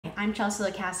I'm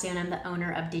𝗘𝗳𝗃𝗧 Lassio, and I'm the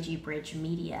owner of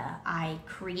𝗘𝗳𝗃𝗃 I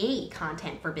create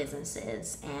content for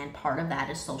businesses, and part of that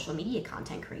is social media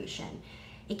content creation.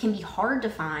 It can be hard to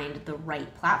find the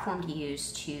right platform to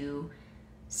use to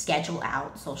schedule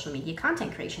out social media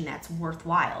content creation that's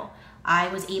worthwhile. I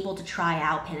was able to try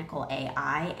out Pinnacle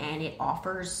AI, and it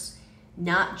offers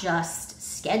not just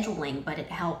scheduling, but it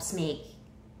helps make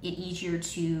it easier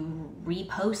to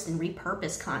repost and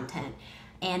repurpose content,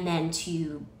 and then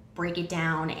to break it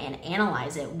down and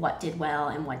analyze it, what did well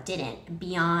and what didn't,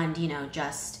 beyond,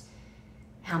 just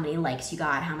how many likes you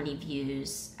got, how many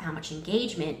views, how much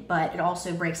engagement, but it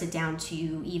also breaks it down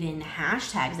to even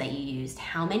hashtags that you used,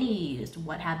 how many you used,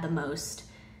 what had the most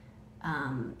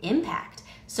impact.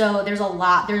 So there's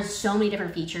so many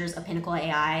different features of Pinnacle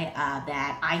AI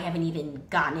that I haven't even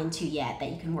gotten into yet, that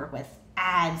you can work with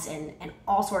ads and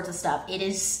all sorts of stuff.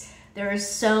 There is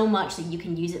so much that you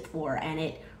can use it for, and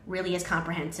it really is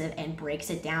comprehensive and breaks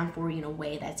it down for you in a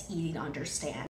way that's easy to understand.